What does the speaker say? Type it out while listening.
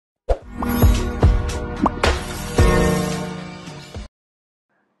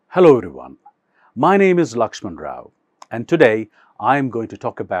Hello everyone, my name is Lakshman Rao and today I am going to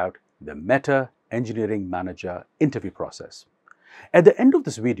talk about the Meta Engineering Manager interview process. At the end of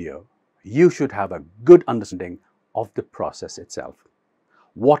this video, you should have a good understanding of the process itself,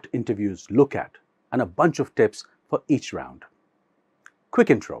 what interviews look at, and a bunch of tips for each round. Quick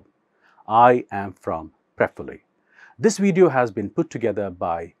intro, I am from Prepfully. This video has been put together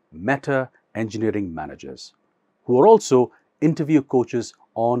by Meta Engineering Managers, who are also interview coaches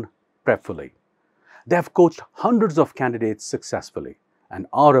on Prepfully. They have coached hundreds of candidates successfully and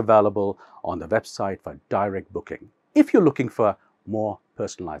are available on the website for direct booking if you're looking for more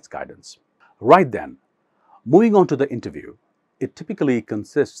personalized guidance. Right then, moving on to the interview, it typically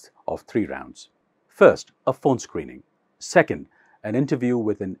consists of 3 rounds. First, a phone screening. Second, an interview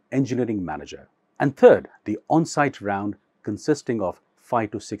with an engineering manager. And third, the on-site round consisting of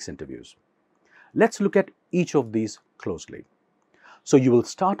 5 to 6 interviews. Let's look at each of these closely. So you will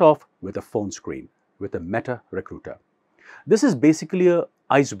start off with a phone screen with a Meta recruiter. This is basically an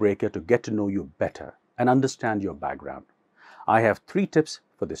icebreaker to get to know you better and understand your background. I have 3 tips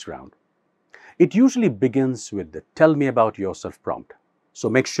for this round. It usually begins with the tell me about yourself prompt.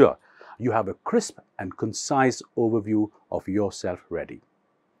 So make sure you have a crisp and concise overview of yourself ready.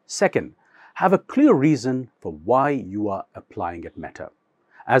 Second, have a clear reason for why you are applying at Meta,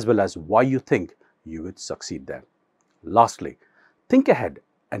 as well as why you think you would succeed there. Lastly, think ahead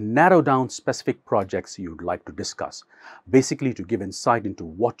and narrow down specific projects you'd like to discuss, basically to give insight into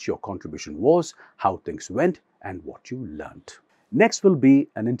what your contribution was, how things went, and what you learned. Next will be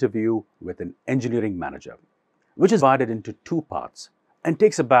an interview with an engineering manager, which is divided into 2 parts and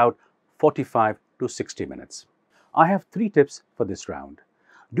takes about 45 to 60 minutes. I have 3 tips for this round.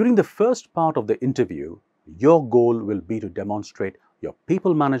 During the first part of the interview, your goal will be to demonstrate your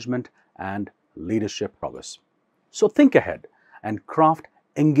people management and leadership prowess. So think ahead and craft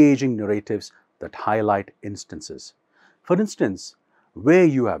engaging narratives that highlight instances. For instance, where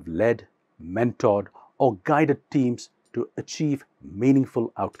you have led, mentored, or guided teams to achieve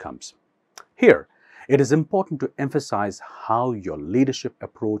meaningful outcomes. Here, it is important to emphasize how your leadership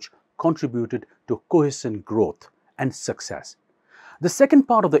approach contributed to cohesive growth and success. The second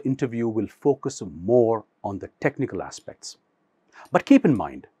part of the interview will focus more on the technical aspects. But keep in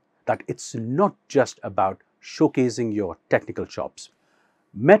mind that it's not just about showcasing your technical chops.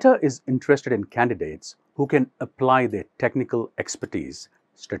 Meta is interested in candidates who can apply their technical expertise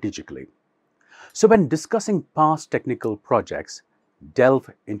strategically. So when discussing past technical projects, delve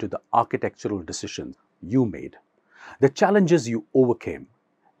into the architectural decisions you made, the challenges you overcame,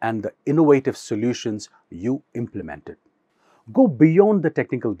 and the innovative solutions you implemented. Go beyond the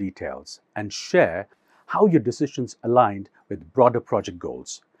technical details and share how your decisions aligned with broader project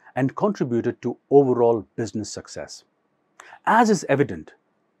goals and contributed to overall business success. As is evident,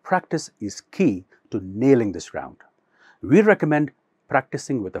 practice is key to nailing this round. We recommend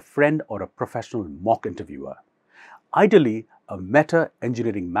practicing with a friend or a professional mock interviewer. Ideally, a Meta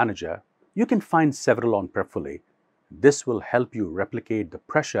engineering manager. You can find several on Prepfully. This will help you replicate the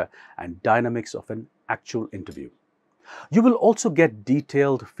pressure and dynamics of an actual interview. You will also get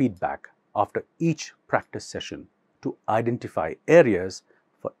detailed feedback after each practice session to identify areas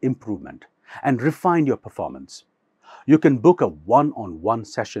for improvement and refine your performance. You can book a one-on-one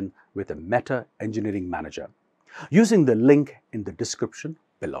session with a Meta engineering manager using the link in the description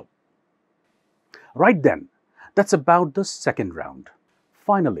below. Right then, that's about the second round.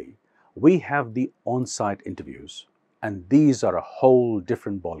 Finally, we have the on-site interviews, and these are a whole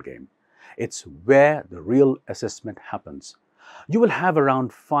different ballgame. It's where the real assessment happens. You will have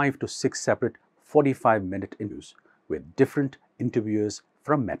around 5 to 6 separate 45-minute interviews with different interviewers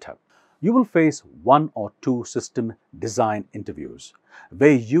from Meta. You will face 1 or 2 system design interviews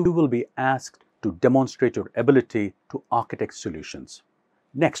where you will be asked to demonstrate your ability to architect solutions.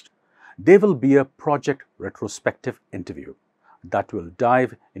 Next, there will be a project retrospective interview that will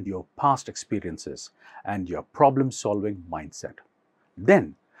dive into your past experiences and your problem-solving mindset.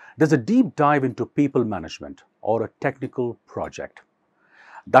 Then, there's a deep dive into people management or a technical project.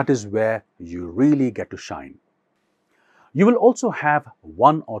 That is where you really get to shine. You will also have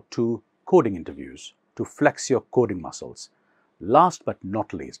 1 or 2 coding interviews to flex your coding muscles. Last but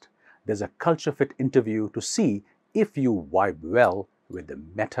not least, there's a culture fit interview to see if you vibe well with the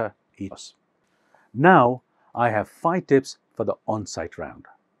Meta ethos. Now, I have 5 tips for the on-site round.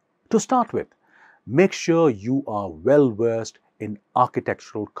 To start with, make sure you are well versed in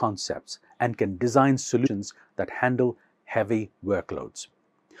architectural concepts and can design solutions that handle heavy workloads.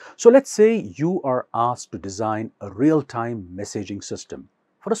 So let's say you are asked to design a real-time messaging system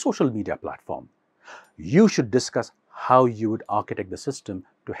for a social media platform. You should discuss how you would architect the system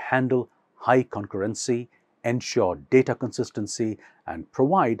to handle high concurrency, ensure data consistency, and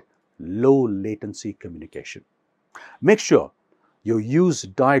provide low latency communication. Make sure you use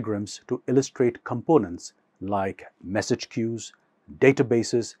diagrams to illustrate components like message queues,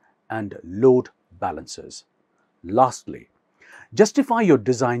 databases, and load balancers. Lastly, justify your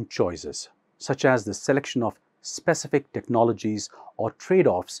design choices, such as the selection of specific technologies or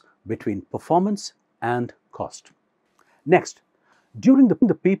trade-offs between performance and cost. Next, during the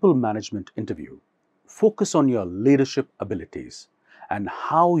people management interview, focus on your leadership abilities and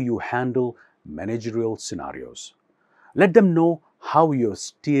how you handle managerial scenarios. Let them know how you have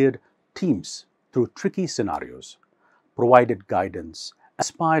steered teams through tricky scenarios, provided guidance,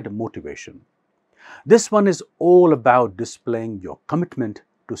 inspired motivation. This one is all about displaying your commitment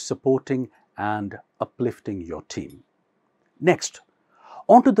to supporting and uplifting your team. Next,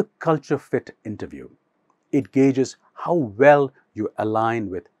 onto the culture fit interview. It gauges how well you align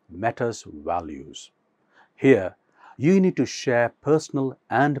with Meta's values. Here, you need to share personal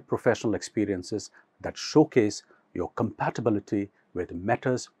and professional experiences that showcase your compatibility with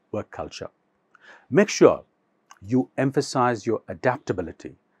Meta's work culture. Make sure you emphasize your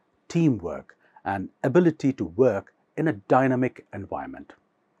adaptability, teamwork, and ability to work in a dynamic environment.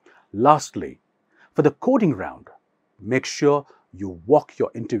 Lastly, for the coding round, make sure you walk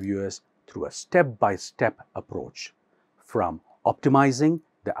your interviewers through a step-by-step approach, from optimizing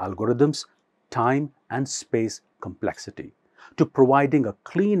the algorithm's time and space complexity to providing a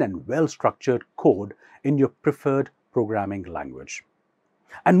clean and well-structured code in your preferred programming language.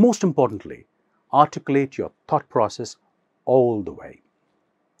 And most importantly, articulate your thought process all the way.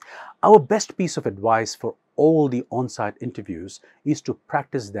 Our best piece of advice for all the on-site interviews is to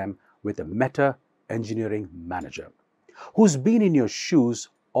practice them with a Meta Engineering Manager who's been in your shoes,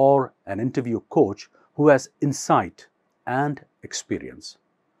 or an interview coach who has insight and experience.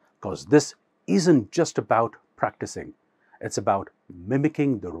 Because this isn't just about practicing, it's about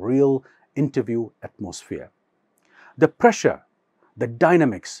mimicking the real interview atmosphere. The pressure, the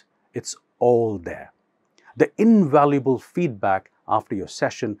dynamics, it's all there. The invaluable feedback after your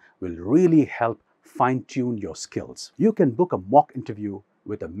session will really help fine-tune your skills. You can book a mock interview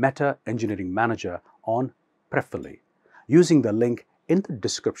with a Meta Engineering Manager on Prepfully using the link in the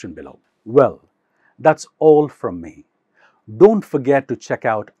description below. Well, that's all from me. Don't forget to check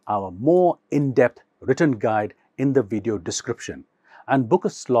out our more in-depth written guide in the video description and book a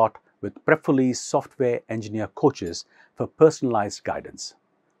slot with Prepfully's software engineer coaches for personalized guidance.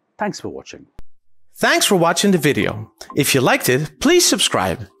 Thanks for watching. Thanks for watching the video. If you liked it, please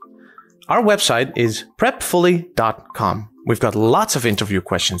subscribe. Our website is prepfully.com. We've got lots of interview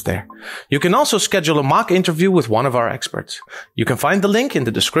questions there. You can also schedule a mock interview with one of our experts. You can find the link in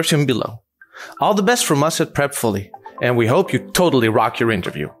the description below. All the best from us at Prepfully, and we hope you totally rock your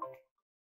interview.